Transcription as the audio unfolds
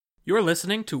You're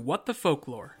listening to What the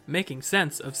Folklore, making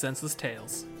sense of senseless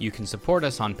tales. You can support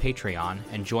us on Patreon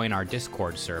and join our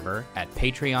Discord server at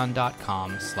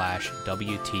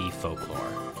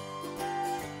patreon.com/WTFolklore.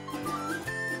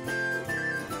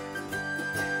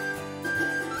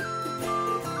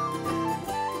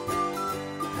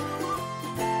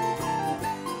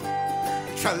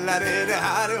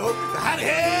 Tra-la-di-di-hi-di-ho,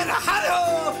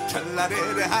 hi-di-hi-di-hi-di-ho,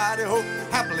 tra-la-di-di-hi-di-ho,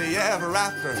 happily ever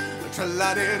after.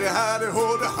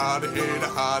 Tra-la-di-di-hi-di-ho,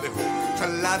 hi-di-hi-di-hi-di-ho,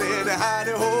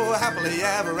 tra-la-di-di-hi-di-ho, happily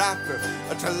ever after.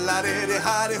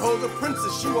 Tra-la-di-di-hi-di-ho, the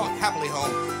princess she walked happily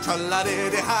home.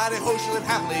 Tra-la-di-di-hi-di-ho, she lived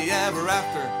happily ever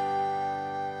after.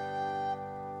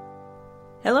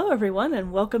 Hello everyone,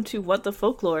 and welcome to What the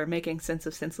Folklore, making sense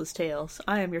of senseless tales.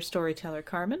 I am your storyteller,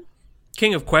 Carmen.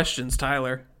 King of Questions,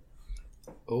 Tyler.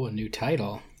 Oh, a new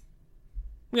title.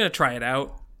 I'm gonna try it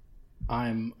out.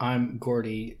 I'm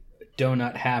Gordy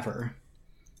Donut Haver.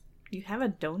 You have a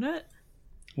donut?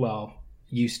 Well,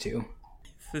 used to.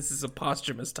 This is a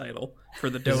posthumous title for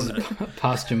the This is donut. a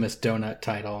posthumous donut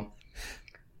title.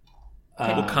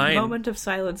 What kind? Moment of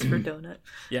silence for donut.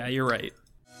 Yeah, you're right.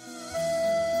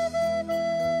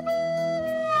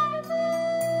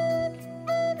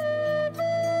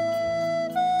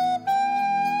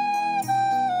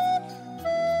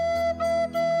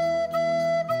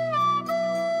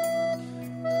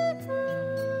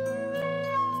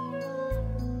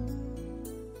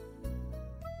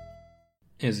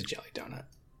 It is a jelly donut.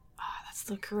 That's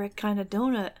the correct kind of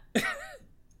donut.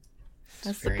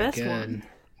 That's the Very best good. one.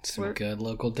 Some good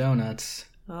local donuts.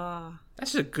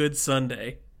 That's a good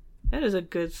Sunday. That is a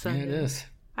good Sunday. Yeah, it is.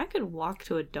 I could walk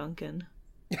to a Dunkin'.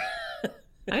 I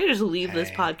could just leave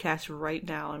this podcast right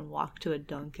now and walk to a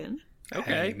Dunkin'.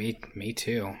 Okay. Hey, me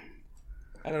too.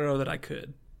 I don't know that I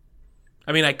could.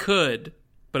 I mean, I could,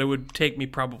 but it would take me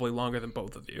probably longer than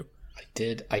both of you. I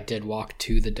did walk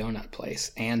to the donut place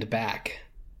and back.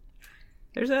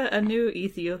 There's a new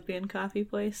Ethiopian coffee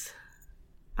place.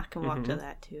 I can walk to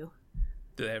that too.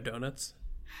 Do they have donuts?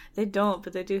 They don't,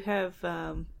 but they do have...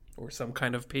 Or some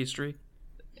kind of pastry?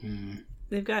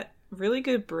 They've got really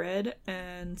good bread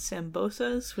and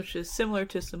sambosas, which is similar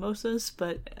to samosas,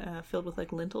 but filled with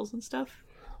like lentils and stuff.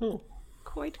 Oh.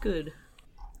 Quite good.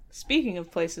 Speaking of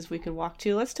places we could walk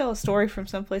to, let's tell a story from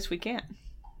someplace we can't.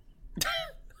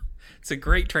 It's a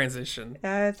great transition.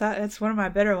 I thought it's one of my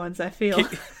better ones, I feel.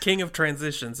 King of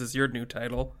Transitions is your new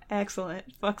title. Excellent.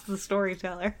 Fuck the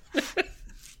storyteller.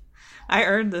 I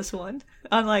earned this one,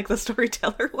 unlike the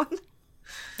storyteller one.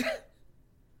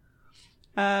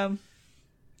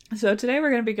 So today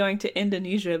we're going to be going to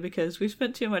Indonesia because we've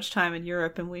spent too much time in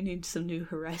Europe and we need some new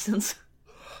horizons.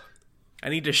 I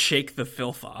need to shake the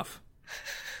filth off.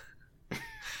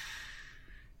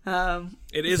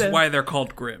 It is why they're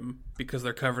called Grim, because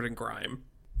they're covered in grime.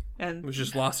 And It was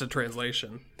just lost in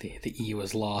translation. The E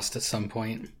was lost at some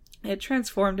point. it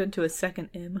transformed into a second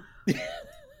M.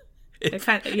 It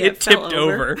fell tipped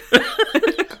over.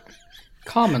 It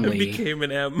Commonly, became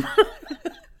an M.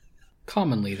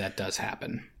 commonly that does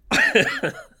happen.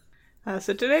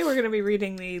 So today we're going to be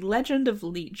reading The Legend of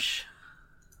Leech.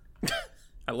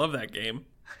 I love that game.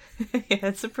 Yeah,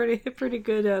 it's a pretty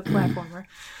good platformer.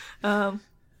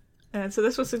 And so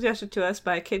this was suggested to us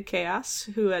by Kid Chaos,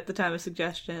 who at the time of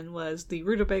suggestion was the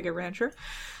Rutabaga Rancher.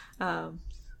 So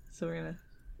we're going to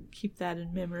keep that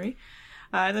in memory.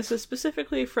 And this is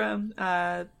specifically from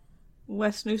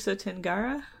West Nusa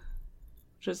Tenggara,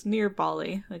 which is near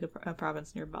Bali, like a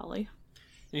province near Bali.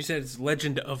 You said it's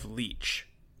Legend of Leech.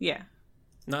 Yeah.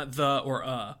 Not the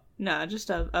or No,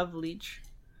 just of Leech.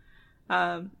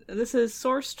 This is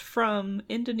sourced from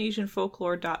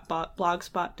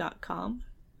indonesianfolklore.blogspot.com.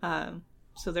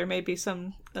 So there may be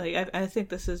some, like, I think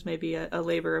this is maybe a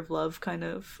labor of love kind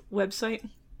of website.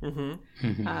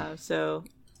 So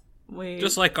we...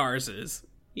 Just like ours is.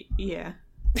 Yeah.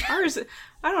 Ours,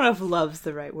 I don't know if love's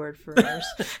the right word for ours.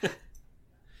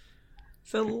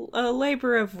 So a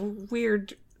labor of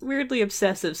weirdly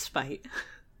obsessive spite.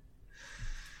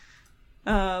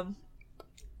 But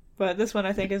this one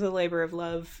I think is a labor of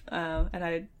love,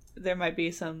 and there might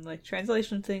be some like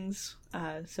translation things,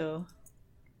 so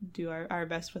do our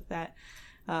best with that.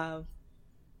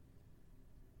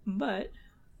 But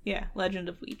yeah, Legend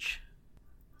of Leech.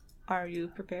 Are you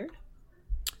prepared?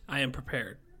 I am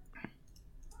prepared.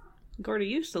 Gordy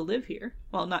used to live here.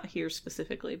 Well, not here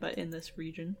specifically, but in this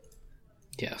region.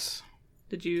 Yes.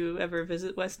 Did you ever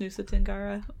visit West Nusa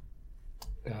Tenggara?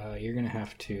 You're gonna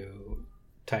have to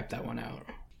type that one out.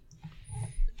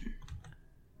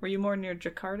 Were you more near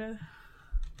Jakarta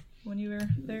when you were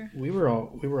there? We were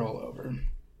all over,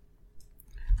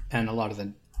 and a lot of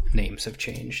the names have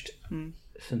changed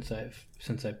since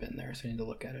I've been there, so I need to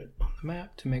look at it on the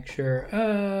map to make sure.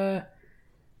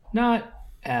 Not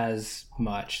as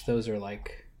much. Those are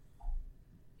like,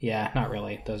 yeah, not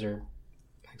really. Those are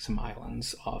like some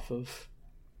islands off of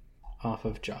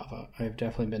Java. I've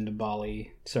definitely been to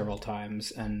Bali several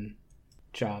times, and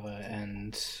Java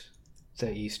and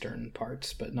the eastern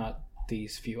parts, but not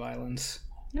these few islands.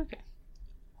 Okay.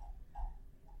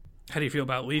 How do you feel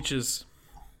about leeches?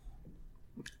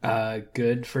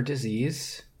 Good for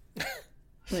disease. Like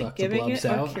Suck the giving blubs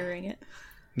it or out. curing it?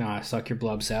 Nah, suck your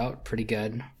blubs out. Pretty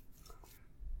good.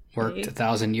 Worked Hey.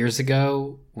 1,000 years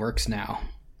ago. Works now.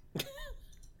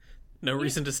 No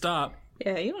reason to stop.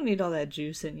 Yeah, you don't need all that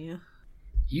juice in you.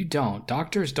 You don't.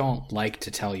 Doctors don't like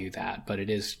to tell you that, but it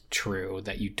is true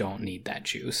that you don't need that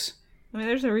juice. I mean,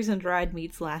 there's a reason dried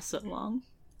meats last so long.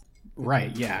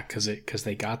 Right, yeah, because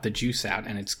they got the juice out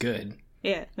and it's good.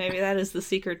 Yeah, maybe that is the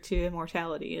secret to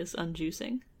immortality, is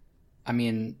unjuicing. I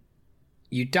mean,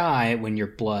 you die when your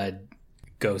blood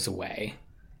goes away.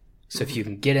 So if you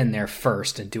can get in there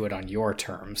first and do it on your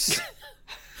terms,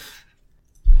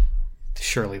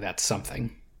 surely that's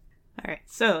something. Alright,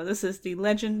 so this is the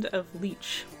Legend of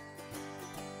Leech.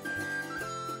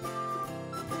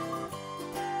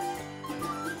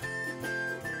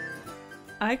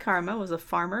 I Karma was a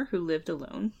farmer who lived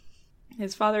alone.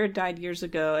 His father had died years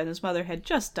ago, and his mother had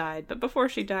just died, but before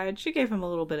she died, she gave him a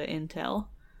little bit of intel.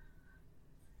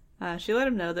 She let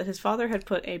him know that his father had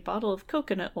put a bottle of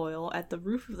coconut oil at the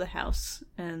roof of the house,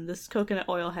 and this coconut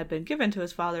oil had been given to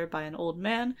his father by an old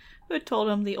man who had told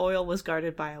him the oil was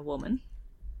guarded by a woman.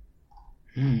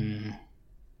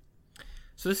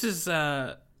 So this is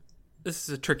a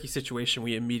tricky situation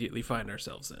we immediately find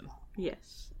ourselves in.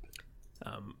 Yes.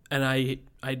 And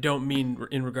I don't mean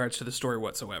in regards to the story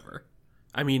whatsoever.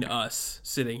 I mean us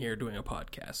sitting here doing a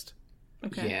podcast.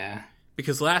 Okay. Yeah.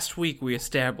 Because last week we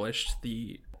established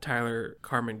the Tyler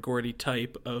Carmen Gordy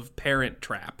type of parent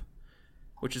trap,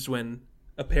 which is when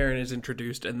a parent is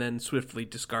introduced and then swiftly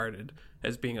discarded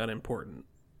as being unimportant.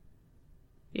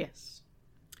 Yes.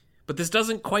 But this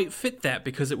doesn't quite fit that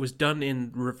because it was done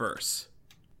in reverse,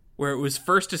 where it was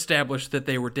first established that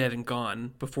they were dead and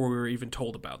gone before we were even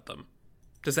told about them.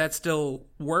 Does that still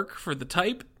work for the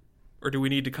type, or do we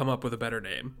need to come up with a better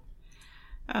name?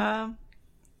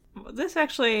 This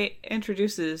actually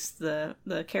introduces the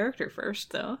character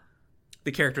first, though.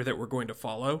 The character that we're going to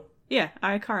follow? Yeah,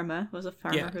 I Karma was a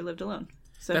farmer Yeah. who lived alone.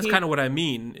 So That's kind of what I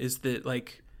mean, is that,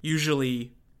 like,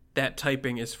 usually that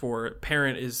typing is for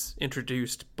parent is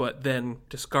introduced but then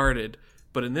discarded.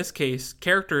 But in this case,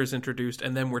 character is introduced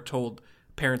and then we're told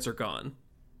parents are gone.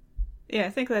 Yeah, I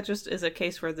think that just is a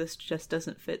case where this just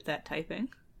doesn't fit that typing.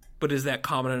 But is that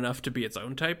common enough to be its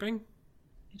own typing?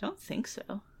 I don't think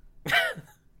so.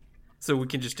 So we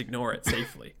can just ignore it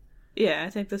safely. Yeah, I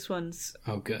think this one is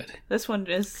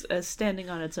standing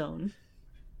on its own,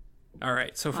 All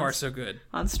right, so far so good.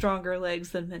 on stronger legs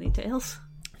than many tails.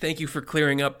 Thank you for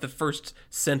clearing up the first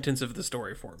sentence of the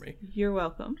story for me. You're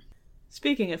welcome.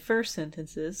 Speaking of first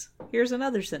sentences, here's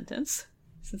another sentence,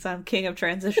 since I'm king of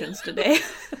transitions today.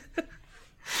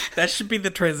 That should be the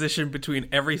transition between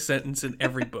every sentence in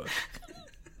every book.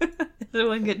 It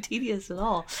wouldn't get tedious at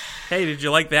all. Hey, did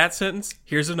you like that sentence?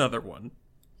 Here's another one.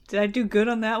 Did I do good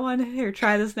on that one? Here,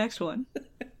 try this next one.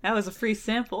 That was a free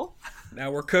sample.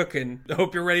 Now we're cooking. I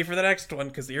hope you're ready for the next one,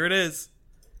 because here it is.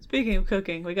 Speaking of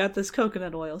cooking, we got this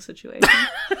coconut oil situation.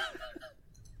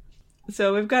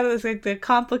 So we've got this like the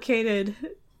complicated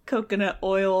coconut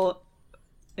oil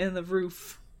in the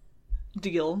roof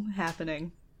deal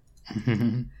happening.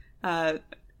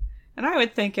 And I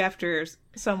would think after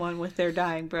someone with their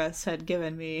dying breaths had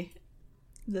given me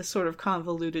this sort of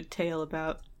convoluted tale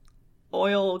about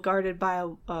oil guarded by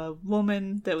a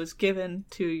woman that was given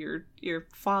to your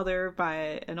father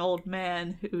by an old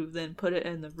man who then put it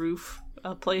in the roof,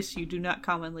 a place you do not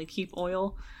commonly keep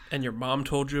oil, And your mom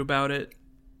told you about it?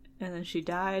 and then she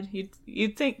died.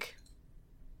 You'd think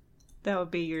that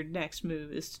would be your next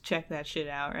move, is to check that shit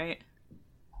out, right?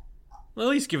 Well,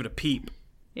 at least give it a peep.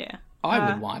 Yeah.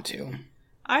 I would want to.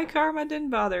 I Karma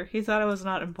didn't bother. He thought it was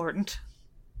not important.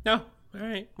 No. All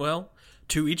right. Well,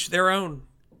 to each their own.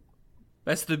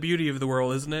 That's the beauty of the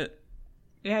world, isn't it?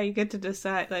 Yeah, you get to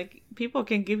decide. Like, people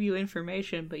can give you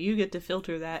information, but you get to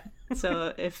filter that.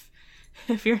 So if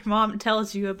your mom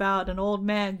tells you about an old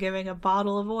man giving a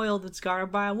bottle of oil that's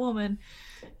guarded by a woman,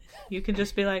 you can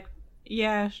just be like,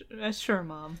 yeah, sure,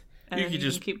 Mom. And You then could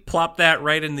just keep... plop that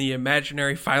right in the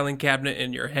imaginary filing cabinet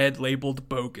in your head labeled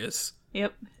bogus.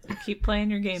 Yep. You keep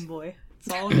playing your Game Boy. It's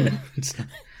all good.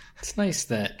 It's nice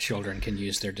that children can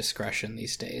use their discretion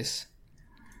these days.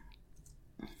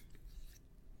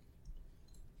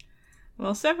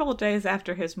 Well, several days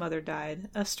after his mother died,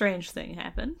 a strange thing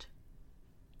happened.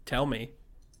 Tell me.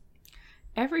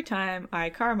 Every time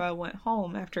Karma went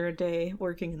home after a day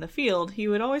working in the field, he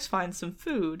would always find some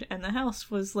food, and the house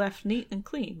was left neat and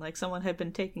clean, like someone had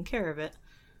been taking care of it.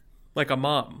 Like a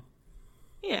mom.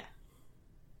 Yeah.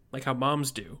 Like how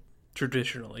moms do,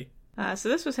 traditionally. So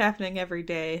this was happening every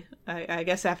day, I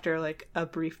guess after like a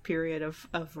brief period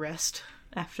of rest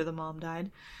after the mom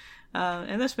died.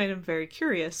 And this made him very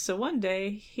curious, so one day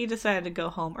he decided to go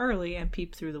home early and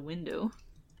peep through the window.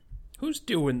 Who's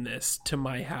doing this to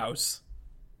my house?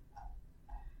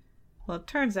 Well, it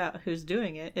turns out who's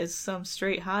doing it is some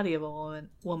straight hottie of a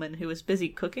woman who was busy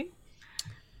cooking.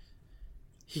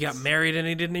 He got married and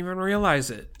he didn't even realize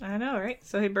it. I know, right?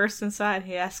 So he bursts inside.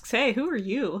 He asks, "Hey, who are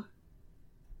you?"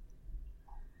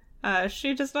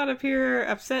 She does not appear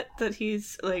upset that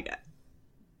he's, like,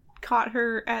 caught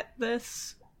her at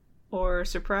this, or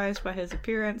surprised by his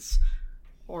appearance,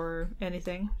 or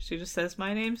anything. She just says,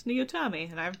 "My name's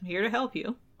Neotami, and I'm here to help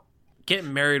you."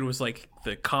 Getting married was like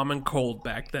the common cold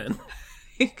back then.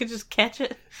 You could just catch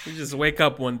it. You just wake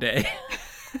up one day.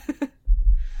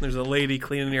 There's a lady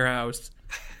cleaning your house.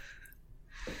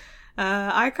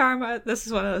 Karma, this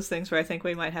is one of those things where I think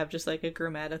we might have just like a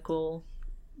grammatical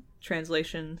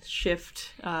translation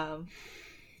shift.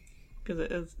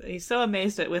 Because he's so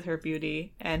amazed with her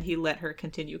beauty, and he let her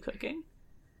continue cooking.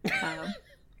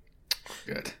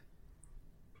 Good.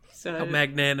 So How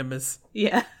magnanimous.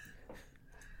 yeah.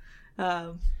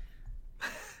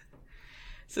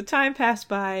 So time passed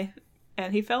by,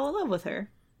 and he fell in love with her,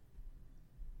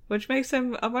 which makes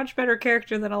him a much better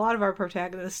character than a lot of our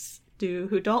protagonists do,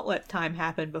 who don't let time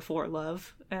happen before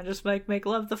love and just make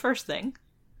love the first thing.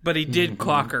 But he did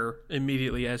clock her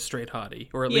immediately as straight hottie,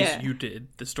 or at least you did,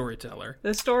 the storyteller.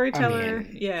 The storyteller,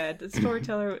 I mean, the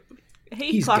storyteller,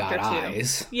 he's clocked got her too.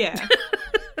 eyes. Yeah.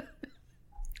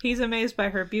 He's amazed by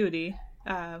her beauty,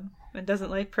 and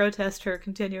doesn't protest her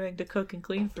continuing to cook and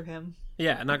clean for him.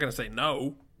 Yeah, I'm not gonna say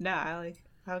no. Nah,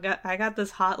 I got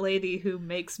this hot lady who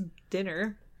makes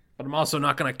dinner. But I'm also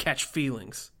not gonna catch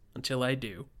feelings until I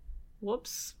do.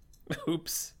 Whoops.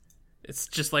 Oops. It's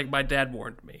just like my dad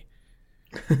warned me.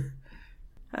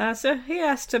 So he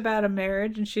asked about a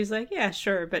marriage, and she's like, "Yeah,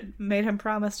 sure," but made him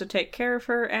promise to take care of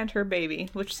her and her baby,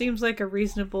 which seems like a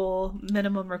reasonable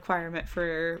minimum requirement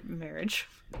for marriage.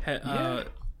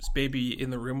 Is baby in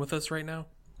the room with us right now?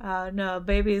 No,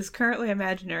 baby is currently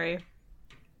imaginary.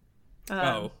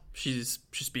 She's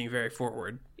being very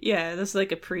forward. Yeah, this is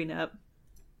like a prenup.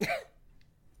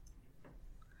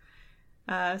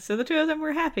 So the two of them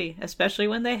were happy, especially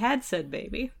when they had said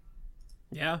baby.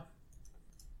 Yeah.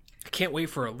 I can't wait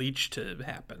for a leech to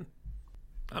happen.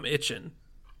 I'm itching.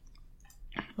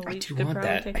 I do want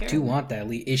that. I do want that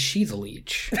leech. Is she the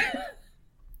leech?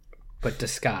 But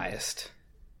disguised.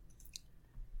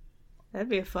 That'd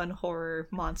be a fun horror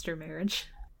monster marriage.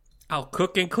 I'll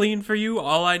cook and clean for you.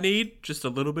 All I need, just a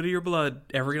little bit of your blood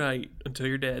every night until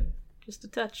you're dead. Just a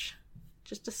touch.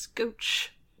 Just a scooch.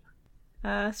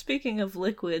 Speaking of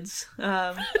liquids,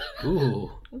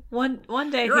 Ooh.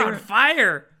 one day You're on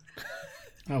fire!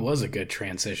 That was a good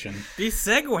transition. These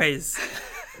segues.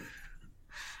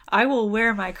 I will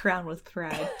wear my crown with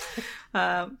pride.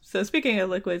 So speaking of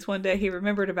liquids, one day he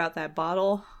remembered about that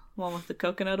bottle, one with the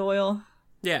coconut oil.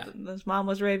 Yeah. His mom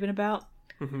was raving about.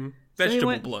 Mm-hmm. So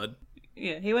Vegetable blood.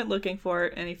 Yeah, he went looking for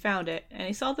it, and he found it, and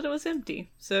he saw that it was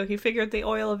empty. So he figured the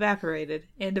oil evaporated.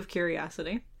 End of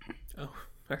curiosity. Oh,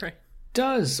 all right.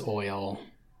 Does oil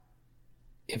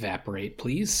evaporate,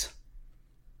 please?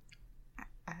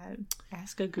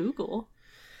 Ask a Google.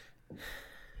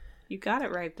 You got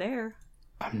it right there.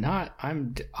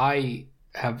 I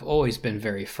have always been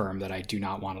very firm that I do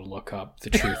not want to look up the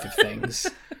truth of things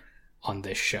on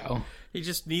this show. He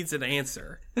just needs an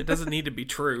answer. It doesn't need to be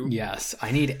true. Yes,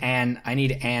 I need an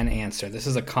answer. This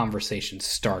is a conversation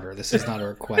starter. This is not a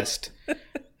request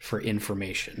for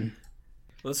information.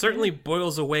 Well, it certainly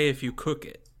boils away if you cook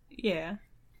it. Yeah.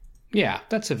 Yeah,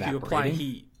 that's If you evaporating. apply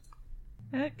heat.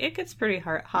 It gets pretty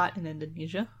hot in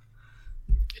Indonesia.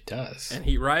 It does. And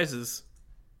heat rises.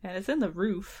 And it's in the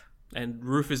roof. And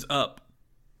roof is up.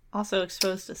 Also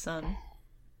exposed to sun.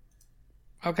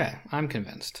 Okay, I'm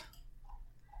convinced.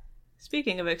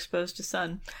 Speaking of exposed to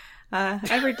sun,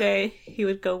 every day he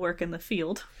would go work in the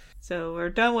field. So we're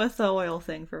done with the oil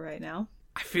thing for right now.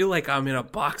 I feel like I'm in a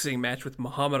boxing match with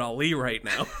Muhammad Ali right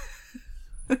now.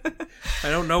 I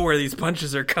don't know where these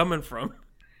punches are coming from.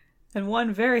 And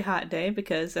one very hot day,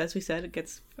 because as we said, it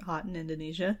gets hot in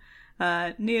Indonesia,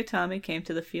 Neotami came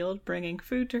to the field bringing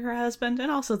food to her husband and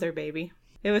also their baby.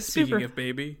 It was Speaking super... of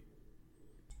baby.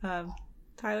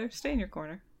 Tyler, stay in your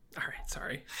corner. All right,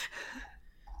 sorry.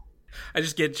 I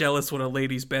just get jealous when a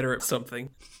lady's better at something.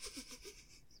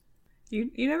 You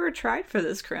never tried for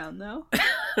this crown, though.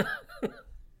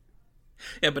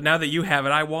 Yeah, but now that you have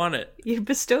it, I want it. You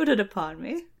bestowed it upon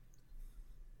me.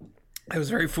 That was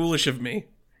very foolish of me.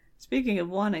 Speaking of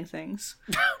wanting things,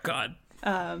 Oh, God.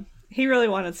 he really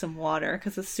wanted some water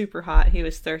because it's super hot. He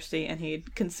was thirsty and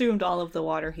he'd consumed all of the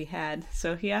water he had.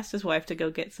 So he asked his wife to go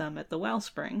get some at the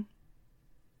wellspring.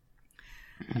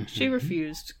 She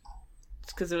refused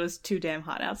because it was too damn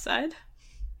hot outside.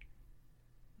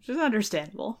 Which is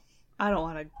understandable. I don't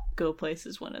want to go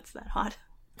places when it's that hot.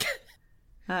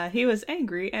 He was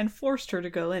angry and forced her to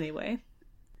go anyway.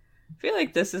 I feel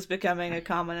like this is becoming a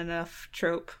common enough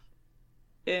trope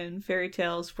in fairy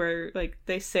tales where, like,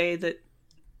 they say that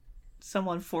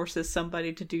someone forces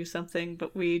somebody to do something,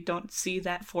 but we don't see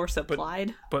that force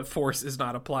applied. But force is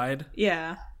not applied.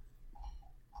 Yeah.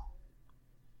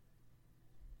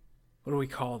 What do we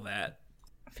call that?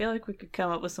 I feel like we could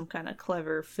come up with some kind of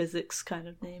clever physics kind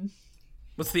of name.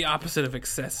 What's the opposite of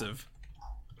excessive?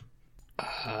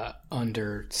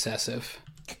 Undercessive.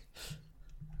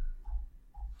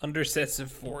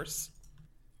 Undercessive force.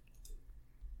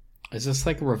 Is this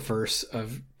like a reverse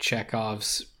of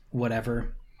Chekhov's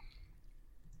whatever?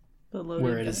 The loaded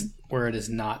Where it is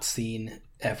not seen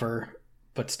ever,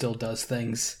 but still does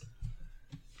things.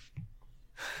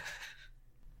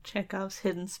 Chekhov's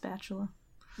hidden spatula.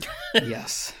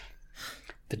 Yes.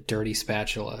 The dirty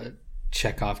spatula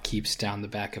Chekhov keeps down the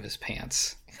back of his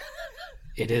pants.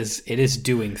 It is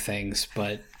doing things,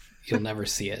 but you'll never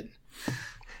see it.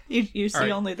 You see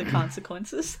right. only the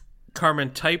consequences.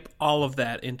 Carmen, type all of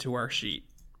that into our sheet.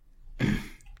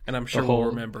 And I'm sure we'll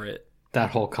remember it. That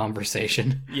whole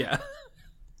conversation. Yeah.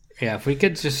 Yeah, if we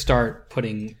could just start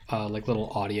putting like little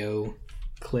audio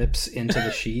clips into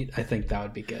the sheet, I think that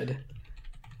would be good.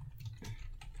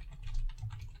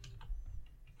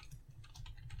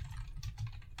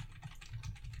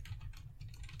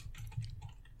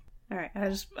 Alright,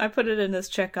 I put it in as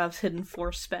Chekhov's hidden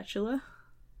force spatula.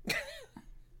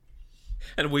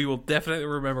 And we will definitely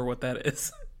remember what that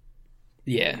is.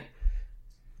 Yeah.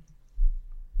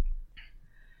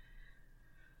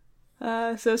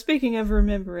 So speaking of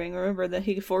remembering, remember that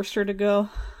he forced her to go?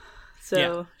 So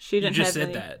Yeah, she didn't you just have said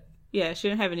any... that. Yeah, she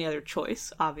didn't have any other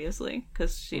choice, obviously,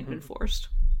 because she'd been forced.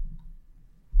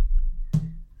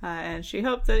 And she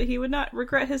hoped that he would not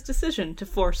regret his decision to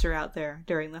force her out there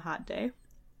during the hot day.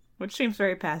 Which seems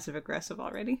very passive-aggressive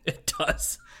already. It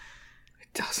does.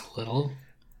 It does a little.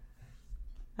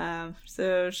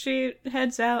 So she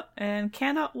heads out and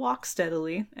cannot walk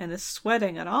steadily and is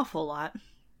sweating an awful lot.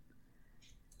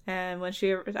 And when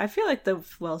I feel like the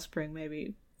wellspring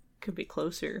maybe could be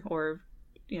closer or,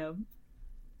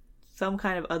 some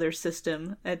kind of other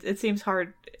system. It seems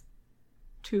hard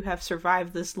to have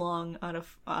survived this long on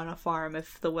a farm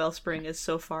if the wellspring is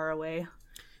so far away.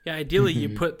 Yeah, ideally you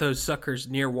put those suckers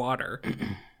near water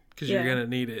because you're going to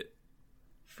need it.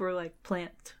 For, like,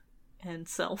 plant and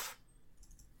self.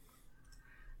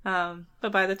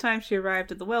 But by the time she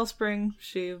arrived at the wellspring,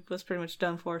 she was pretty much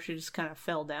done for. She just kind of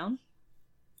fell down.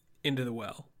 Into the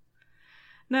well.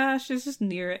 Nah, she's just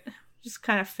near it. Just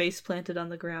kind of face planted on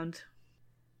the ground.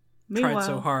 Tried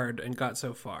so hard and got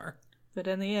so far. But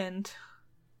in the end,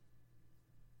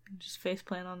 just face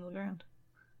plant on the ground.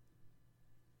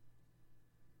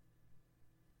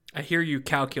 I hear you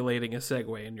calculating a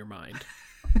segue in your mind.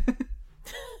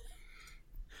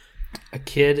 A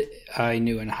kid I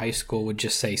knew in high school would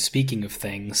just say, "Speaking of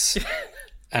things,"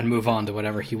 and move on to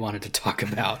whatever he wanted to talk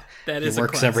about. That is it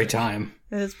works every time.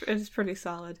 It is pretty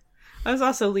solid. I was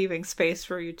also leaving space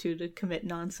for you two to commit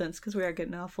nonsense because we are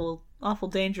getting awful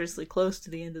dangerously close to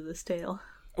the end of this tale.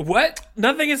 What?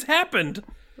 Nothing has happened.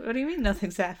 What do you mean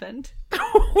nothing's happened?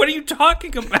 What are you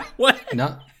talking about? What?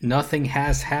 Nothing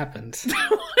has happened.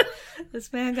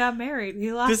 This man got married.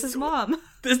 He lost his mom.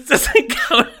 This doesn't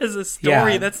count as a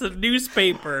story. Yeah. That's a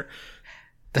newspaper.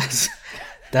 That's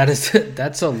a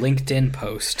LinkedIn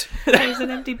post. There's an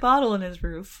empty bottle in his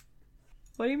roof.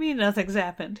 What do you mean nothing's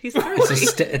happened? He's 30.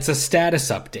 It's a status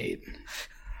update.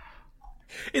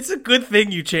 It's a good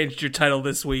thing you changed your title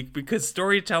this week because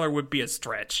storyteller would be a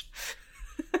stretch.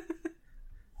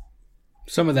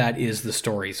 Some of that is the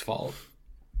story's fault.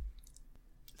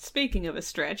 Speaking of a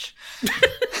stretch,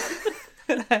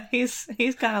 he's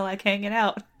kind of like hanging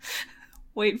out,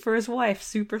 waiting for his wife,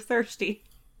 super thirsty.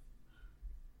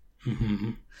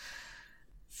 Mm-hmm.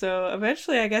 So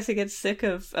eventually, I guess he gets sick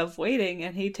of waiting,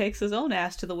 and he takes his own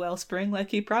ass to the wellspring,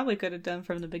 like he probably could have done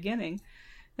from the beginning,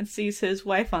 and sees his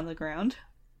wife on the ground.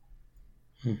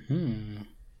 Mm-hmm.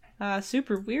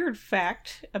 Super weird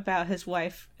fact about his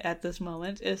wife at this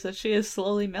moment is that she is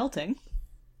slowly melting.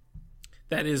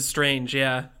 That is strange,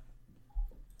 yeah.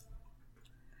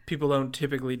 People don't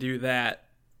typically do that.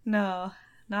 No,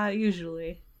 not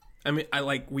usually. I mean,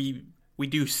 we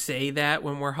do say that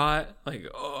when we're hot, like,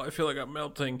 oh, I feel like I'm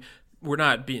melting. We're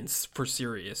not being for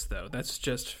serious though. That's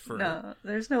just for No,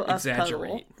 there's no us puddle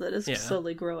exaggerate. that is Yeah.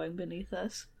 slowly growing beneath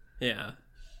us. Yeah.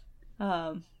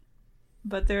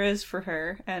 But there is for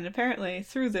her, and apparently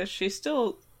through this she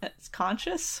still is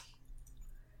conscious,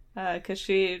 because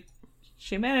she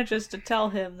manages to tell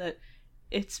him that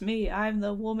it's me. I'm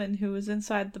the woman who was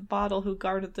inside the bottle who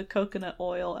guarded the coconut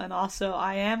oil, and also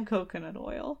I am coconut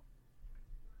oil.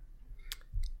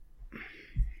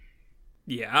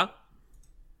 Yeah.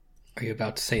 Are you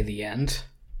about to say the end?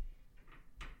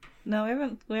 No,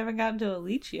 we haven't gotten to a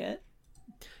leech yet.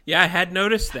 Yeah, I had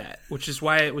noticed that, which is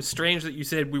why it was strange that you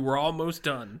said we were almost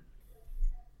done.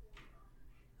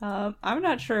 I'm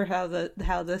not sure how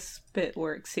this bit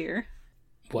works here.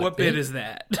 What bit is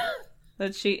that?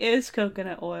 That she is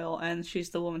coconut oil, and she's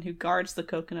the woman who guards the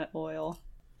coconut oil,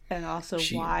 and also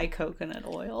why coconut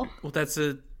oil. Well, that's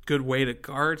a good way to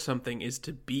guard something, is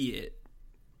to be it.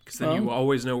 Because then you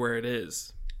always know where it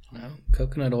is. No,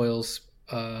 coconut oil's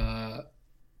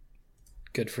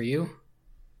good for you.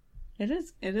 It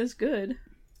is good,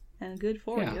 and good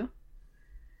for you.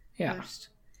 Yeah. I'm just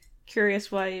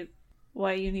curious why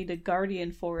you need a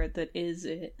guardian for it that is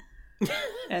it,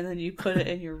 and then you put it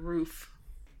in your roof.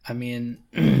 I mean,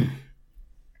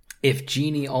 if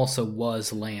Genie also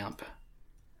was Lamp,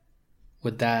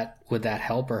 would that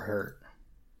help or hurt?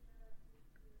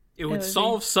 It would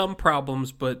solve some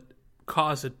problems, but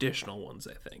cause additional ones,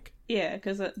 I think. Yeah,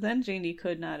 because then Genie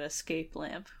could not escape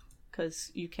Lamp,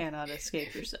 because you cannot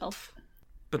escape yourself.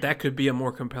 But that could be a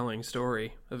more compelling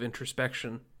story of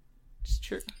introspection. It's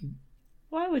true.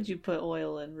 Why would you put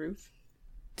oil in roof?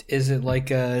 Is it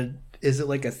like a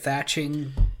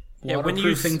thatching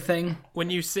waterproofing thing?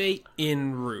 When you say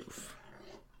in roof,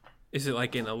 is it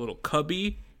like in a little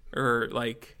cubby, or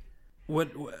like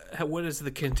what is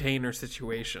the container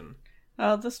situation?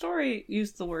 The story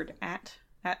used the word at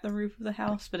the roof of the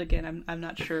house, but again, I'm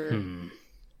not sure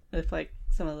if like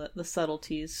some of the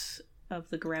subtleties of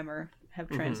the grammar have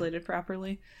translated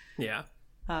properly. Yeah.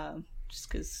 Just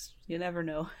because you never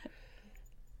know.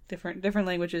 Different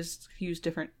languages use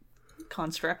different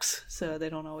constructs, so they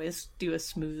don't always do a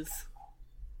smooth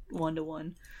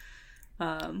one-to-one.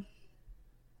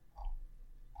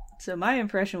 So my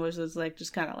impression was like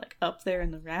just kind of like up there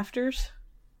in the rafters,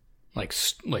 Like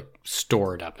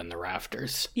stored up in the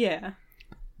rafters. Yeah.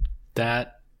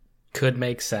 That could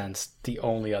make sense. The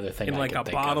only other thing in I like could a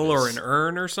think bottle of or is- an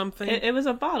urn or something. It was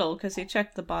a bottle because he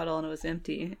checked the bottle and it was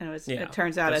empty, and it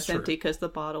turns out that's it's empty true. because the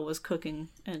bottle was cooking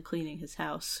and cleaning his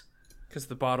house. Because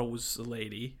the bottle was a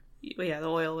lady. Yeah, the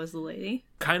oil was the lady.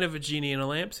 Kind of a genie in a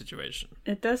lamp situation.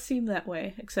 It does seem that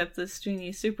way, except this genie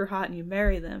is super hot and you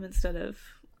marry them instead of...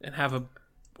 And have a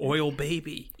oil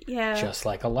baby. Yeah. just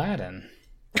like Aladdin.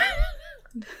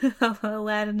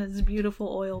 Aladdin is a beautiful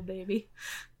oil baby.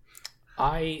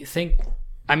 I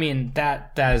mean,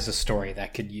 that is a story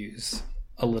that could use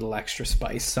a little extra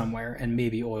spice somewhere, and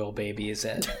maybe Oil Baby is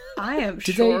it. I am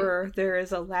sure there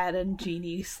is Aladdin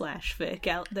genie / fic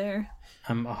out there.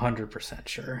 I'm 100%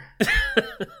 sure.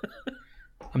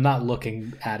 I'm not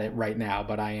looking at it right now,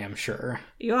 but I am sure.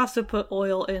 You also put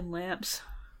oil in lamps.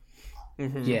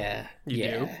 Mm-hmm. Yeah. You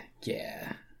do?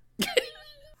 Yeah.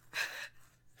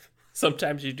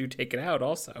 Sometimes you do take it out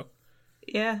also.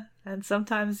 Yeah, and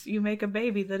sometimes you make a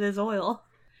baby that is oil.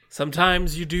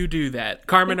 Sometimes you do that.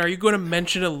 Carmen, are you going to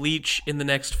mention a leech in the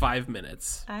next 5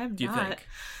 minutes? I am do you not. think?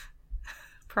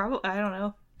 Probably, I don't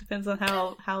know. Depends on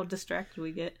how distracted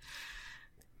we get.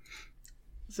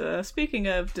 So, speaking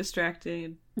of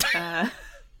distracting,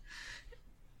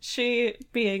 she,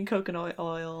 being coconut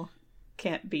oil,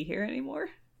 can't be here anymore.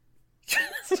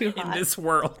 It's too hot. In this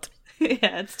world.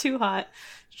 Yeah, it's too hot.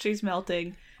 She's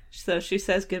melting. So she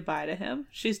says goodbye to him.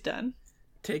 She's done.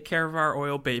 Take care of our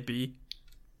oil baby.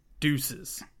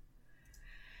 Deuces.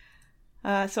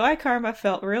 So Karma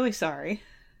felt really sorry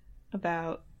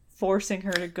about forcing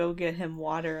her to go get him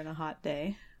water in a hot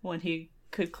day when he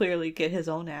could clearly get his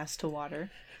own ass to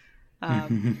water.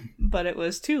 But it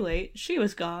was too late. She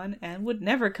was gone and would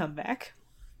never come back.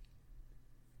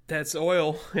 That's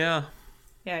oil, yeah.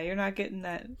 Yeah, you're not getting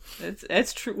that.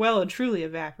 It's well and truly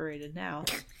evaporated now.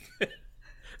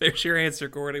 There's your answer,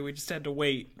 Gordy. We just had to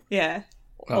wait. Yeah.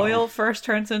 Oh. Oil first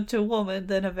turns into woman,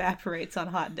 then evaporates on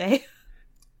hot day.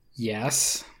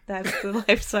 Yes. That's the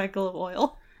life cycle of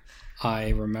oil. I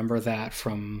remember that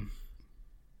from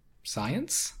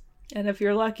science. And if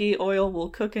you're lucky, oil will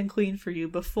cook and clean for you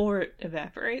before it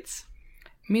evaporates.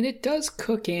 I mean, it does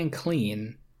cook and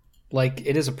clean, Like,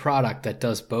 it is a product that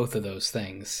does both of those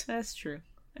things. That's true.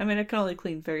 I mean, it can only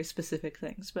clean very specific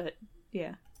things, but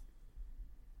yeah.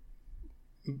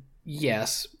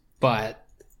 Yes, but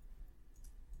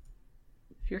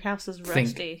If your house is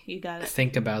rusty, you got it.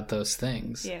 think about those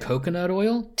things. Yeah. Coconut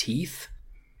oil, teeth.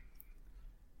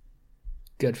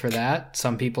 Good for that,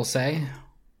 some people say.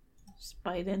 Just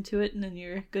bite into it and then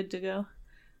you're good to go.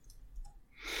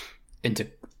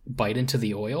 Bite into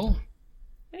the oil?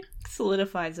 It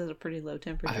solidifies at a pretty low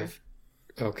temperature.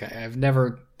 I've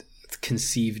never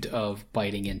conceived of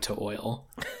biting into oil.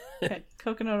 Okay,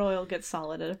 coconut oil gets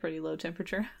solid at a pretty low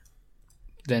temperature.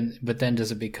 But then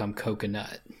does it become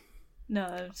coconut? No,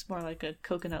 it's more like a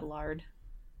coconut lard.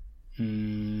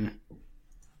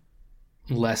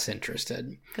 Less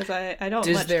interested. Because I don't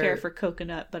much care for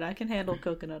coconut, but I can handle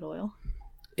coconut oil.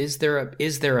 Is there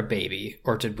a baby,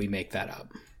 or did we make that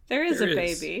up? There is a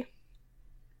baby.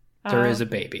 There is a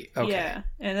baby. Okay. Yeah,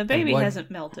 and the baby hasn't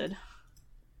melted.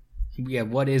 Yeah,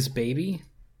 what is baby?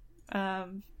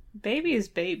 Baby is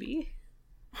baby.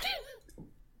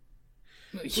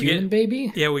 Human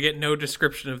baby? Yeah, we get no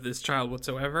description of this child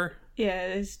whatsoever. Yeah,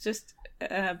 it's just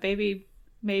baby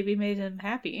maybe made him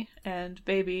happy, and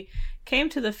baby came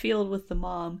to the field with the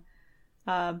mom.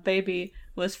 Baby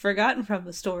was forgotten from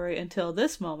the story until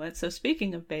this moment. So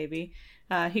speaking of baby,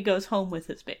 he goes home with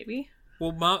his baby.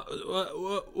 Well,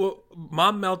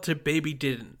 mom melted, baby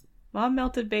didn't. Mom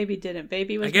melted, baby didn't.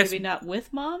 Baby was maybe not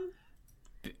with mom?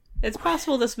 It's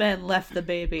possible this man left the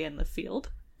baby in the field.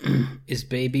 Is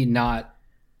baby not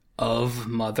of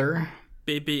mother?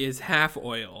 Baby is half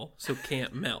oil, so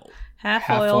can't melt. Half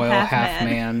oil, half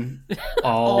man.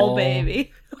 All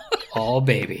baby. All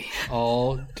baby.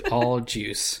 All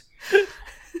juice.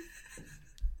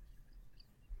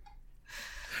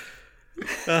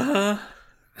 Uh-huh.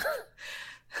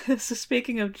 So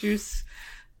speaking of juice,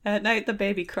 at night the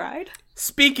baby cried.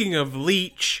 Speaking of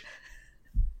leech,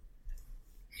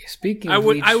 speaking of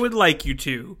leech, I would like you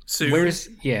to soon. Where's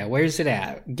it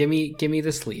at? Give me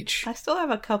this leech. I still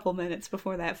have a couple minutes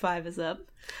before that 5 is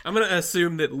up. I'm gonna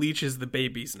assume that Leech is the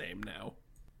baby's name now.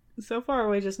 So far,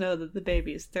 we just know that the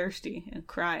baby is thirsty and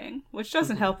crying, which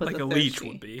doesn't help with like the a thirsty, leech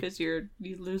would be, because you're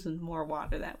losing more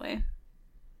water that way.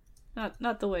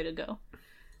 Not the way to go.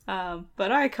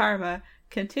 But iKarma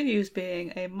continues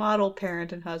being a model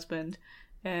parent and husband,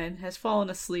 and has fallen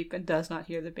asleep and does not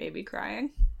hear the baby crying.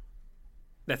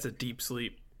 That's a deep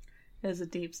sleep. It is a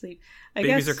deep sleep.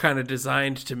 Babies are kind of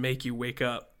designed to make you wake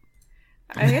up.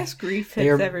 I guess grief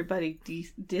hits everybody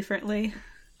differently.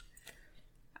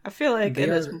 I feel like it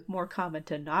is more common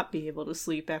to not be able to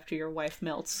sleep after your wife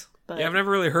melts. But yeah, I've never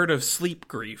really heard of sleep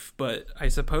grief, but I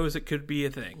suppose it could be a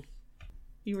thing.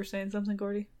 You were saying something,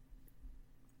 Gordy?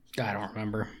 I don't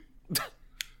remember.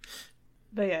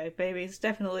 But yeah, babies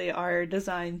definitely are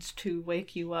designed to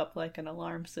wake you up like an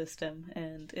alarm system,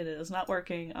 and it is not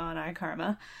working on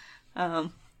iKarma.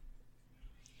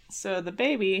 So the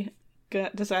baby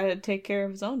decided to take care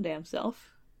of his own damn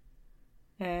self,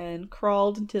 and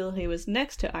crawled until he was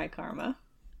next to iKarma.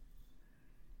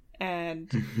 And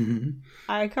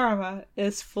iKarma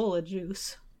is full of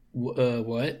juice.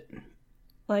 What?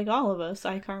 Like all of us,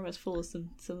 iKarma is full of some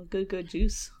good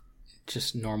juice.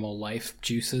 Just normal life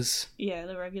juices. Yeah,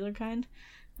 the regular kind.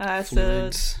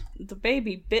 So the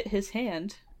baby bit his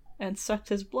hand and sucked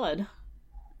his blood.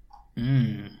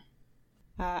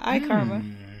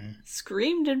 iKarma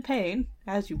screamed in pain,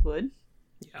 as you would.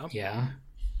 Yeah.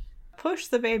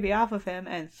 Pushed the baby off of him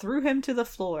and threw him to the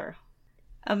floor.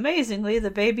 Amazingly,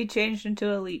 the baby changed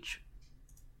into a leech.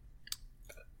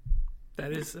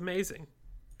 That is amazing.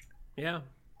 Yeah,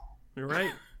 you're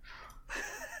right.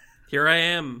 Here I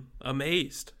am,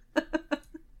 amazed.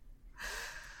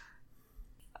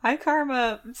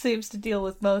 iKarma seems to deal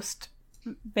with most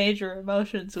major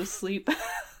emotions with sleep.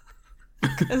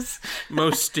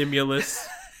 Most stimulus.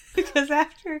 Because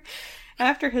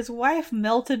after his wife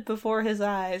melted before his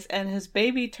eyes and his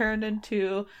baby turned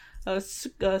into a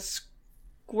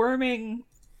squirming,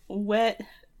 wet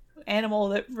animal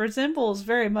that resembles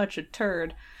very much a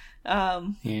turd.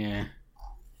 Yeah.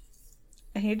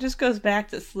 And he just goes back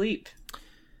to sleep.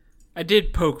 I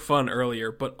did poke fun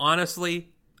earlier, but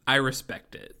honestly, I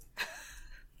respect it.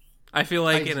 I feel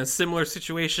like in a similar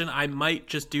situation, I might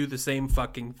just do the same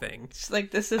fucking thing. It's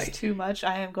like, this is too much.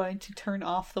 I am going to turn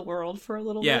off the world for a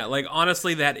little bit. Yeah, like,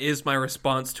 honestly, that is my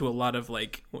response to a lot of,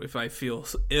 like, if I feel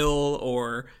ill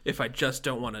or if I just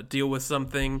don't want to deal with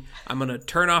something, I'm going to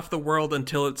turn off the world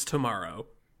until it's tomorrow.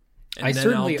 And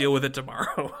then I'll deal with it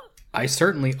tomorrow. I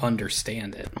certainly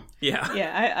understand it. Yeah.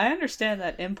 Yeah, I understand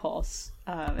that impulse.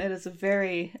 It is a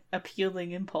very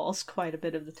appealing impulse quite a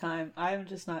bit of the time. I'm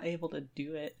just not able to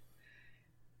do it.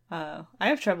 I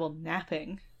have trouble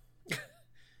napping.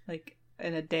 Like,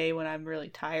 in a day when I'm really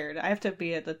tired. I have to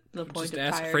be at the point Just of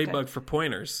ask tired. Freybug for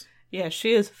pointers. Yeah,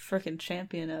 she is a freaking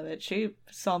champion of it. She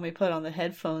saw me put on the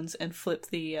headphones and flip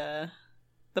the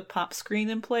pop screen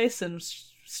in place and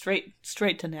straight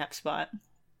to nap spot.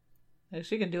 Like,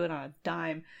 she can do it on a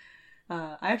dime.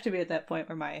 I have to be at that point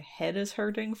where my head is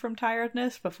hurting from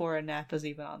tiredness before a nap is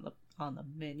even on the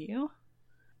menu.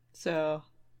 So,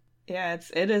 yeah,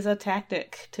 it is a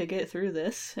tactic to get through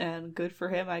this, and good for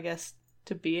him, I guess,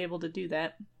 to be able to do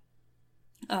that.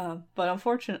 But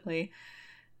unfortunately,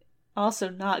 also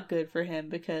not good for him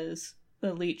because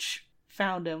the leech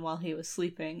found him while he was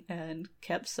sleeping and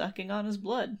kept sucking on his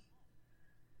blood.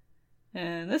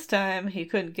 And this time he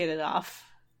couldn't get it off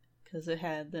because it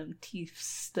had them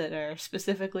teeth that are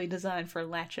specifically designed for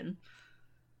latching.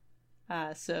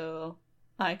 So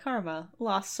Karma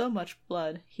lost so much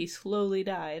blood he slowly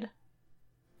died.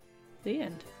 The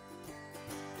end.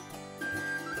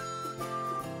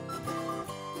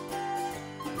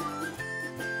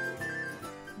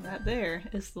 That there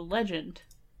is the legend.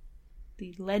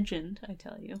 The legend, I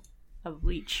tell you, of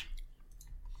Leech.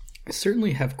 I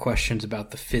certainly have questions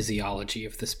about the physiology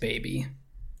of this baby.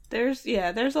 There's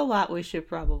a lot we should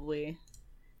probably...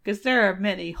 Because there are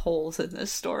many holes in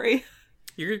this story.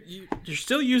 You're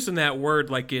still using that word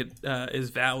like it is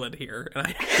valid here, and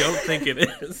I don't think it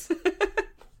is.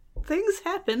 Things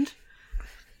happened.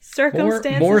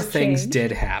 Circumstances More things changed.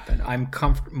 did happen. I'm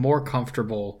more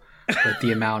comfortable with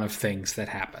the amount of things that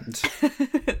happened.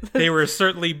 They were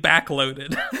certainly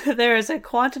backloaded. There is a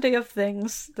quantity of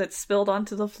things that spilled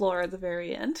onto the floor at the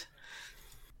very end.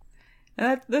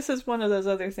 And this is one of those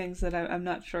other things that I'm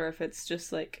not sure if it's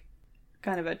just like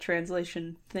kind of a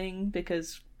translation thing,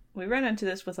 because we run into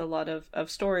this with a lot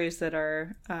of stories that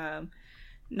are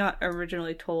not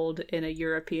originally told in a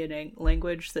European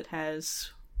language that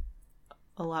has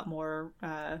a lot more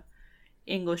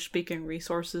English-speaking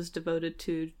resources devoted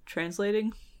to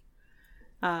translating,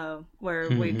 where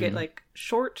we get like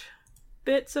short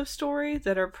bits of story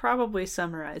that are probably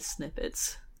summarized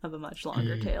snippets of a much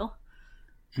longer tale.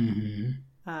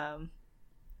 So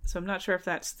I'm not sure if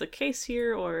that's the case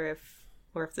here, or if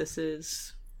this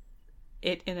is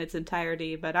it in its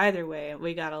entirety, but either way,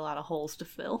 we got a lot of holes to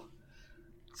fill.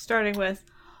 Starting with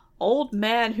old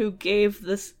man who gave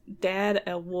this dad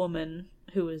a woman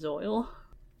who is oil.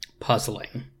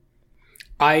 Puzzling.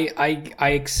 I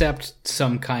accept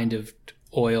some kind of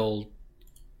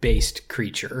oil-based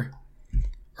creature,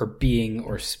 or being,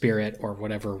 or spirit, or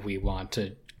whatever we want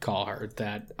to call her,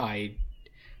 that I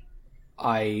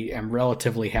am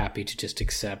relatively happy to just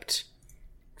accept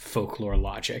folklore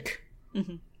logic.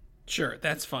 Mm-hmm. Sure,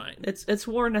 that's fine. It's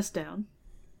worn us down.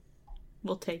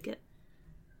 We'll take it.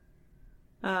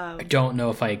 I don't know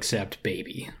if I accept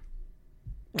baby.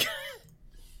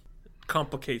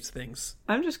 Complicates things.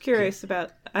 I'm just curious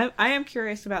about... I am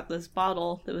curious about this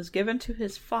bottle that was given to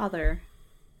his father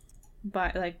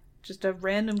by, like, just a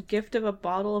random gift of a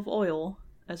bottle of oil,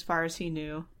 as far as he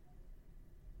knew.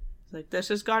 Like,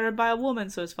 this is guarded by a woman,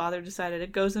 so his father decided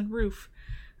it goes in roof.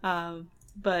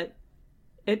 But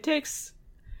it takes...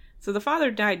 So the father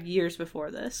died years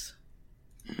before this.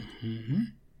 Mm-hmm.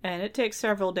 And it takes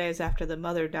several days after the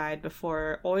mother died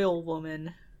before Oil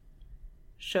Woman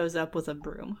shows up with a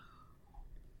broom.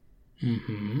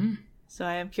 Mm-hmm. So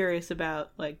I am curious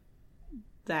about, like,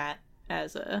 that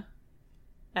as a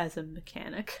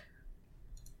mechanic.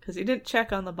 Because he didn't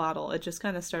check on the bottle. It just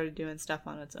kind of started doing stuff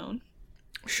on its own.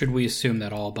 Should we assume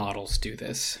that all bottles do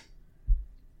this?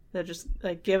 They're just,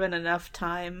 like, given enough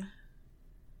time,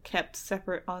 kept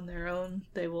separate on their own,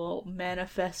 they will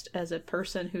manifest as a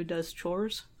person who does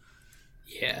chores.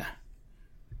 Yeah.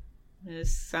 It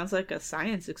sounds like a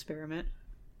science experiment.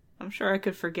 I'm sure I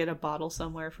could forget a bottle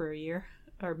somewhere for a year,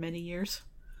 or many years.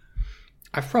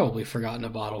 I've probably forgotten a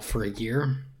bottle for a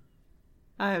year.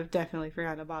 I have definitely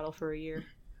forgotten a bottle for a year.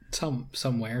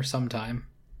 Somewhere, sometime.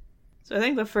 So I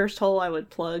think the first hole I would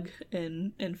plug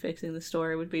in fixing the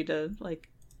story would be to, like,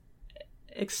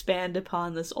 expand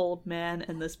upon this old man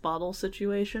and this bottle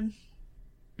situation.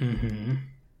 Mm-hmm.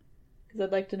 Because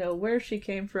I'd like to know where she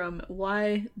came from,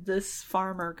 why this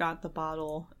farmer got the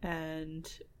bottle,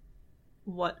 and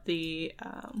what the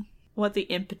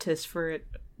impetus for it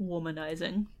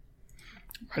womanizing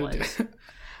was.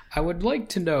 I would like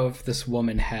to know if this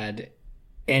woman had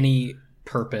any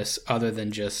purpose other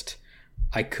than just,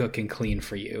 I cook and clean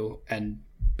for you and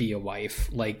be a wife.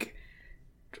 Like,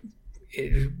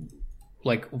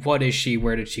 what is she?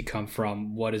 Where did she come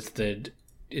from?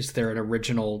 Is there an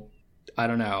original, I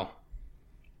don't know.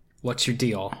 What's your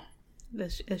deal?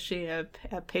 Is she a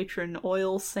patron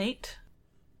oil saint?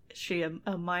 Is she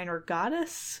a minor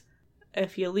goddess?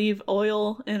 If you leave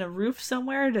oil in a roof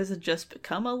somewhere, does it just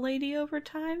become a lady over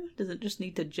time? Does it just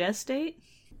need to gestate?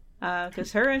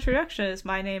 Because her introduction is,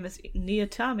 my name is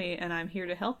Niyatami, and I'm here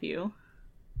to help you.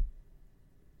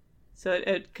 So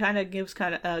it kind of gives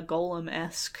kind of a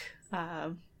Golem-esque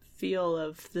feel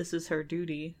of this is her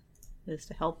duty, is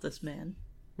to help this man.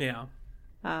 Yeah.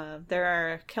 There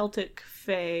are Celtic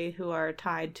fae who are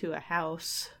tied to a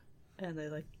house, and they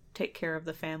like take care of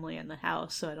the family and the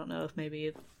house. So I don't know if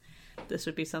maybe this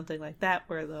would be something like that,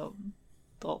 where the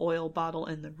oil bottle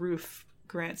in the roof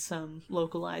grants some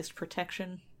localized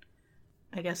protection.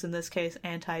 I guess in this case,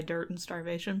 anti-dirt and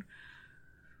starvation.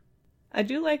 I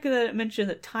do like that it mentioned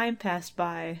that time passed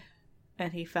by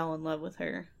and he fell in love with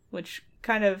her, which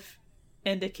kind of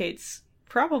indicates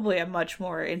probably a much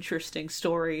more interesting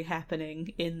story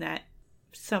happening in that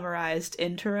summarized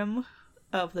interim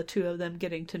of the two of them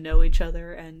getting to know each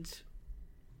other and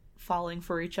falling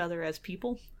for each other as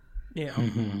people. Yeah.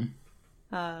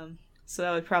 So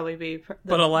that would probably be...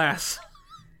 But alas,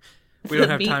 we don't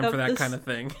have time for that kind of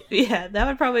thing. Yeah, that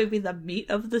would probably be the meat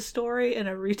of the story in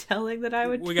a retelling that I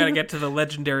would We gotta get to the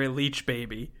legendary leech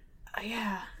baby.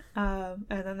 Yeah. And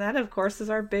then that, of course, is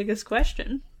our biggest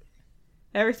question.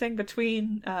 Everything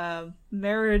between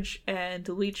marriage and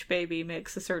leech baby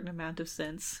makes a certain amount of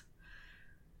sense.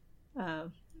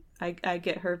 I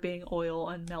get her being oil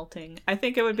and melting. I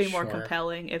think it would be more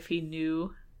compelling if he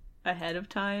knew ahead of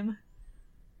time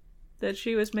that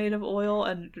she was made of oil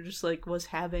and just like was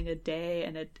having a day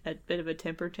and a bit of a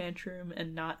temper tantrum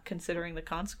and not considering the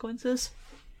consequences.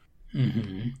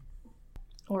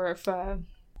 Or if I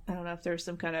don't know if there's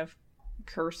some kind of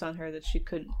curse on her that she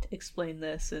couldn't explain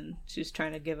this and she's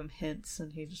trying to give him hints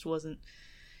and he just wasn't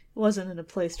in a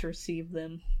place to receive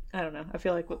them. I don't know. I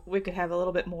feel like we could have a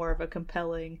little bit more of a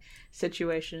compelling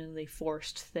situation in the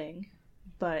forced thing.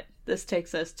 But this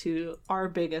takes us to our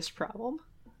biggest problem,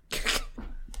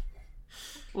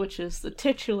 which is the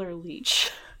titular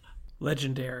leech.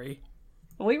 Legendary.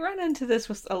 We run into this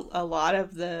with a lot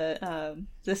of the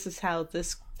this is how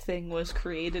this thing was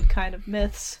created kind of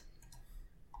myths.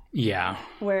 Yeah.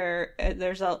 Where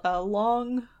there's a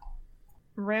long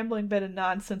rambling bit of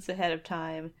nonsense ahead of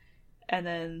time, and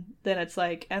then it's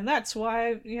like, and that's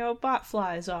why, bot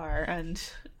flies are, and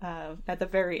at the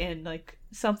very end, like,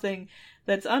 something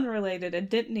that's unrelated and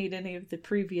didn't need any of the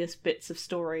previous bits of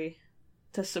story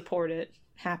to support it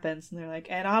happens, and they're like,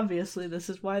 and obviously this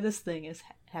is why this thing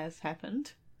has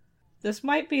happened. This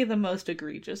might be the most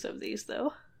egregious of these,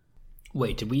 though.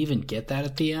 Wait, did we even get that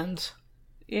at the end?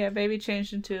 Yeah, baby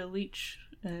changed into a leech,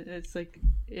 and it's like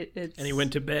it's. And he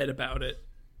went to bed about it.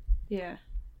 Yeah.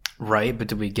 Right, but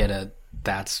did we get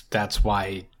that's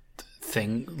why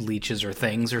leeches are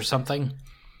things or something?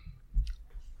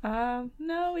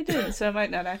 No, we didn't. So it might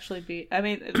not actually be. I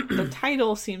mean, the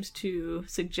title seems to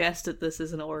suggest that this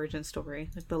is an origin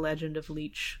story, like the legend of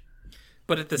Leech.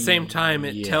 But at the same time,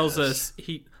 it tells us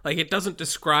it doesn't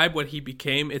describe what he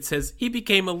became. It says he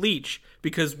became a leech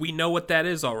because we know what that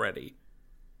is already.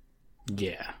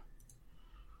 Yeah.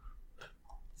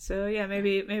 So yeah,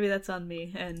 maybe that's on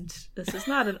me. And this is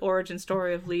not an origin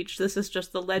story of Leech. This is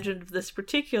just the legend of this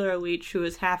particular leech who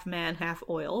is half man, half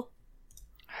oil.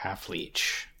 Half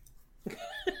leech.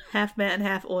 Half man,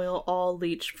 half oil, all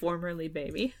leech, formerly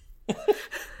baby.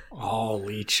 All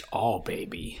leech, all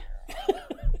baby.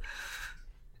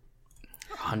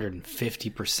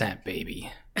 150%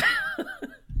 baby.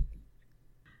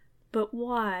 But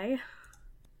why?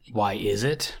 Why is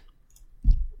it?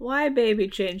 Why baby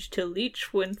changed to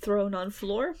leech when thrown on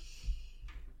floor?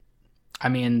 I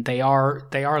mean, they are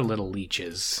little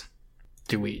leeches.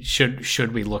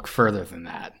 Should we look further than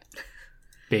that?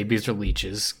 Babies are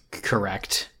leeches,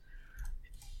 correct.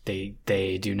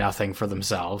 They do nothing for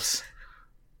themselves.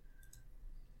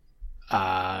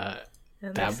 And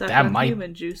they suck that on might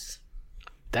human juice.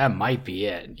 That might be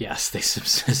it. Yes, they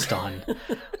subsist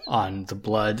on the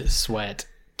blood, sweat,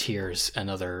 tears, and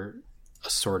other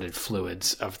assorted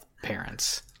fluids of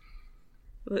parents.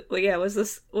 Well, yeah, was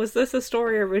this a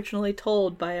story originally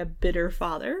told by a bitter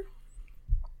father?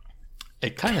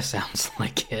 It kind of sounds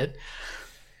like it.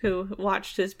 Who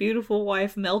watched his beautiful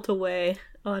wife melt away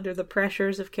under the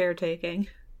pressures of caretaking,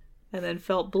 and then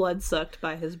felt blood sucked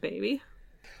by his baby.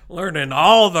 Learning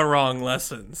all the wrong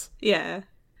lessons. Yeah.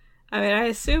 I mean, I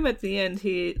assume at the end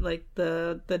he, like,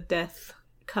 the death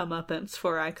comeuppance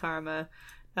for Ikarma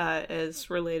is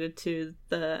related to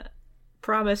the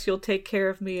promise you'll take care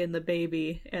of me and the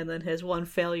baby, and then his one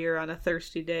failure on a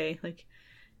thirsty day. Like,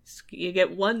 you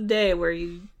get one day where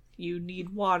you need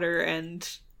water and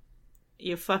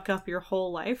you fuck up your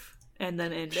whole life, and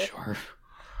then end it. Sure.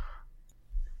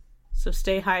 So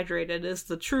stay hydrated is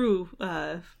the true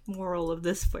moral of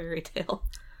this fairy tale.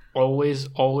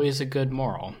 Always a good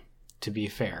moral, to be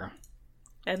fair.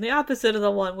 And the opposite of the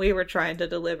one we were trying to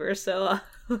deliver, so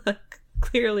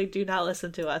clearly do not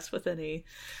listen to us with any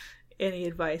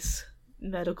advice,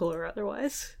 medical or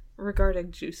otherwise,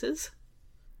 regarding juices.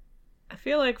 I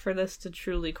feel like for this to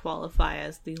truly qualify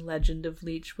as the Legend of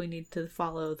Leech, we need to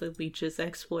follow the leech's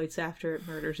exploits after it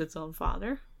murders its own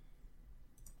father.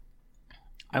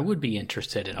 I would be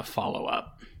interested in a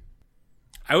follow-up.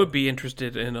 I would be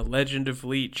interested in a Legend of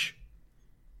Leech.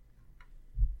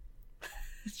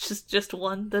 It's just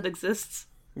one that exists.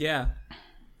 Yeah.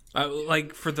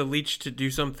 Like for the leech to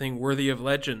do something worthy of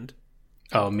legend.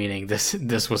 Oh, meaning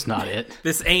this was not it?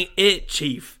 This ain't it,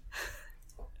 Chief.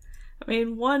 I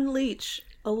mean, one leech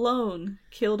alone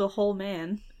killed a whole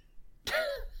man.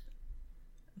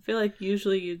 I feel like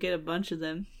usually you get a bunch of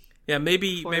them. Yeah,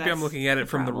 maybe I'm looking at it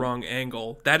from the problem. wrong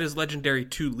angle. That is legendary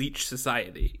to Leech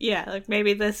Society. Yeah, like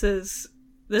maybe this is...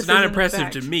 It's not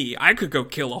impressive to me. I could go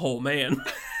kill a whole man.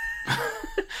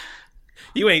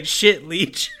 You ain't shit,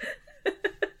 Leech.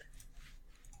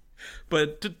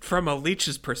 But from a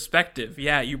leech's perspective,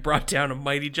 yeah, you brought down a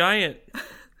mighty giant.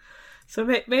 So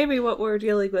maybe what we're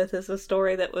dealing with is a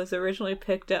story that was originally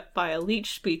picked up by a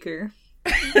leech speaker.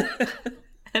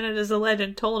 And it is a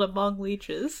legend told among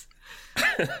leeches.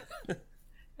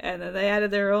 And then they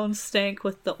added their own stank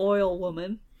with the oil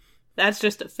woman. That's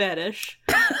just a fetish.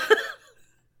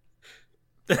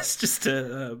 That's just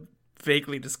a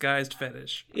vaguely disguised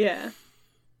fetish. Yeah.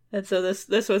 And so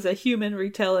this was a human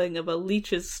retelling of a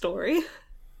leech's story.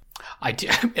 I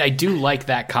do like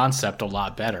that concept a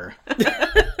lot better.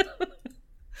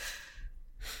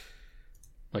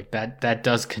 Like that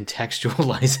does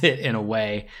contextualize it in a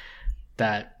way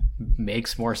that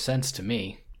makes more sense to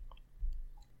me.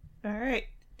 All right.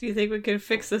 Do you think we can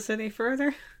fix this any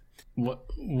further?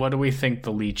 What do we think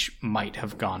the leech might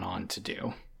have gone on to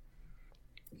do?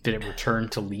 Did it return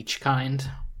to leech kind?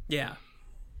 Yeah.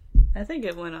 I think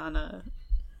it went on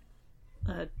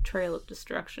a trail of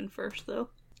destruction first, though.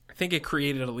 I think it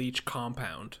created a leech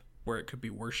compound where it could be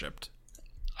worshipped.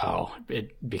 Oh,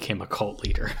 it became a cult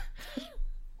leader.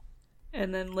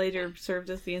 And then later served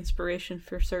as the inspiration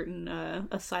for certain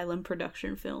Asylum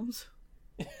production films.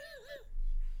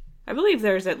 I believe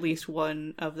there's at least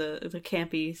one of the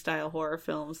campy style horror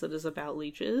films that is about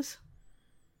leeches.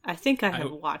 I think I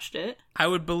have watched it. I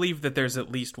would believe that there's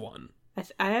at least one.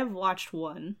 I have watched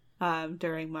one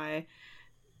during my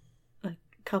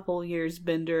couple years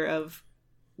bender of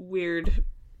weird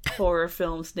horror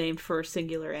films named for a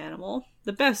singular animal.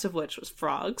 The best of which was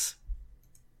frogs.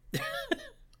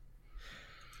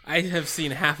 I have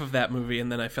seen half of that movie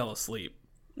and then I fell asleep.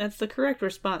 That's the correct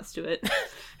response to it.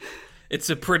 It's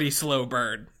a pretty slow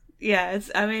burn. Yeah,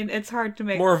 it's hard to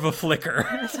make... More of a flicker.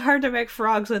 It's hard to make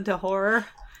frogs into horror.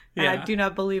 And Yeah. I do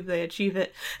not believe they achieve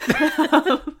it.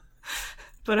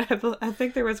 But I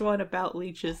think there was one about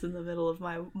leeches in the middle of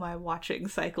my watching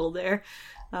cycle there.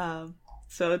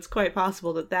 So it's quite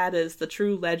possible that is the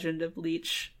true legend of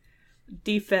leech,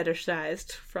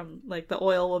 defetishized from, like, the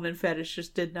oil woman fetish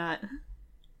just did not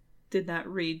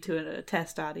read to a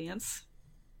test audience.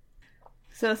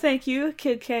 So thank you,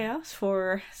 Kid Chaos,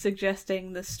 for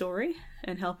suggesting this story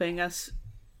and helping us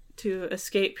to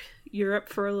escape Europe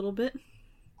for a little bit.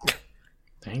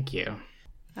 Thank you.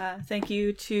 Thank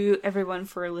you to everyone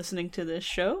for listening to this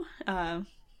show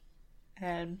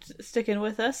and sticking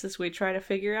with us as we try to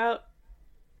figure out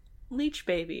Leech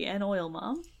Baby and Oil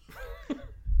Mom.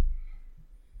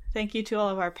 Thank you to all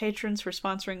of our patrons for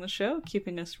sponsoring the show,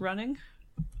 keeping us running,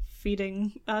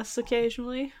 feeding us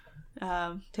occasionally,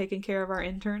 taking care of our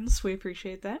interns. We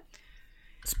appreciate that.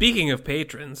 Speaking of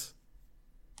patrons,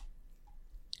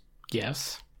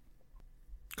 Yes.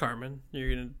 Carmen,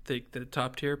 you're going to take the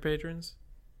top tier patrons?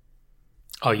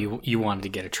 Oh, you wanted to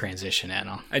get a transition in,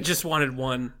 huh? I just wanted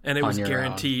one, and it On was your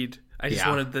guaranteed. I just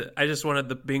wanted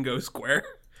the bingo square.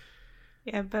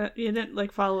 Yeah, but you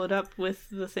didn't follow it up with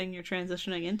the thing you're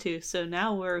transitioning into, so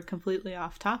now we're completely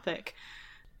off topic.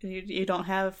 You don't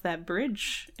have that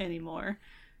bridge anymore.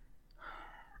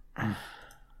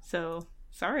 So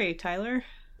sorry, Tyler.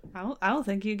 I don't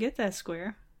think you get that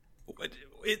square.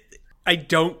 I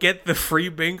don't get the free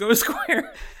bingo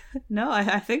square. No,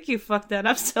 I think you fucked that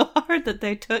up so hard that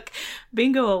they took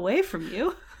bingo away from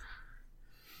you.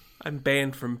 I'm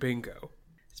banned from bingo.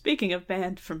 Speaking of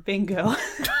banned from bingo,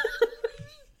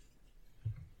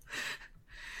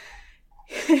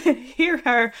 here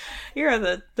are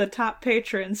the top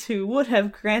patrons who would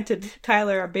have granted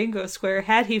Tyler a bingo square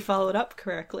had he followed up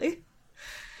correctly.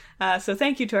 So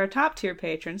thank you to our top tier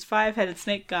patrons: Five-Headed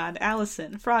Snake God,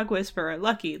 Allison, Frog Whisperer,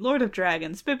 Lucky, Lord of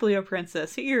Dragons, Biblio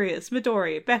Princess, Irius,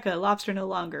 Midori, Becca, Lobster No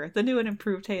Longer, the new and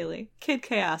improved Haley, Kid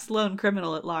Chaos, Lone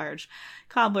Criminal at Large,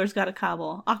 Cobbler's Got a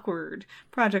Cobble, Awkward,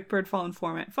 Project Birdfall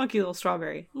Informant, Funky Little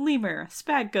Strawberry, Lemur,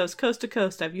 Spag Ghost Coast to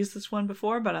Coast. I've used this one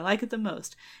before, but I like it the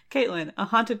most. Caitlin, A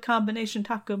Haunted Combination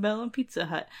Taco Bell and Pizza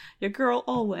Hut, Your Girl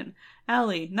Olwen,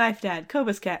 Allie, Knife Dad,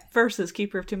 Cobus Cat, Versus,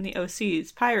 Keeper of Too Many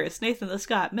OCs, Pyrus, Nathan the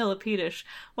Scott, Millipedish.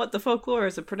 What the Folklore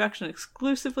is a production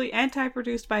exclusively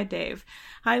anti-produced by Dave.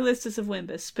 High Listus of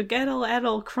Wimbus, Spaghetto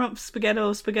Addle Crump,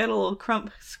 Spaghetto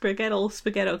Crump,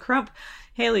 Spaghetto Crump,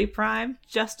 Haley Prime,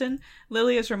 Justin.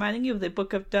 Lily is reminding you of the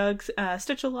Book of Doug's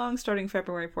Stitch Along starting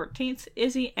February 14th,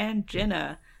 Izzy and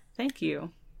Jenna. Thank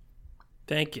you.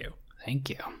 Thank you. Thank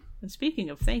you. And speaking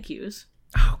of thank yous,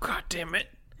 Oh, god damn it.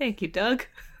 thank you, Doug.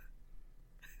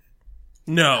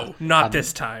 No, not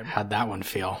this time. How'd that one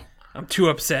feel? I'm too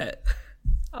upset.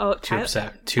 Oh, Too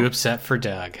upset. Too upset for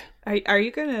Doug. Are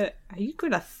you gonna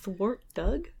thwart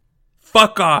Doug?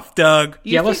 Fuck off, Doug.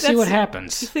 You Yeah, think let's see what that's-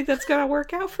 happens. You think that's gonna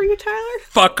work out for you, Tyler?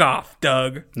 Fuck off,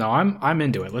 Doug. No, I'm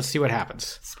into it. Let's see what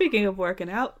happens. Speaking of working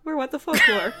out, we're What the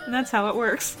Folklore, and that's how it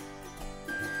works.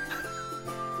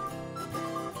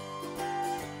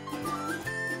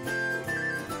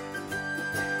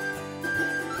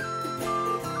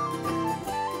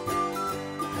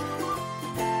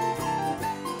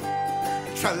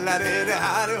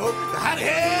 Tra-la-di-di-hi-di-ho,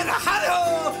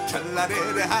 hi-di-hi-di-hi-di-ho,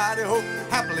 tra-la-di-di-hi-di-ho,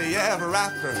 happily ever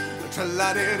after.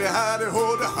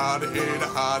 Tra-la-di-di-hi-di-ho,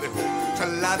 hi-di-hi-di-hi-di-ho,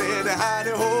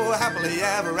 tra-la-di-di-hi-di-ho, happily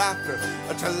ever after.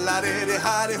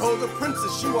 Tra-la-di-di-hi-di-ho, the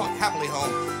princess, she walked happily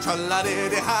home.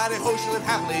 Tra-la-di-di-hi-di-ho, she lived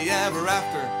happily ever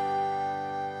after.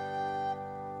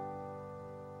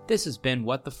 This has been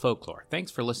What the Folklore.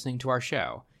 Thanks for listening to our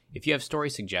show. If you have story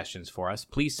suggestions for us,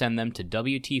 please send them to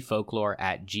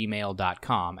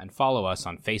wtfolklore@gmail.com and follow us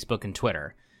on Facebook and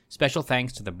Twitter. Special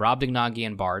thanks to the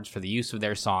Brobdingnagian Bards for the use of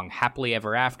their song Happily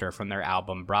Ever After from their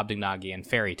album Brobdingnagian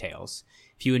Fairy Tales.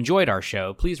 If you enjoyed our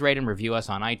show, please rate and review us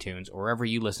on iTunes or wherever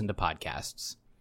you listen to podcasts.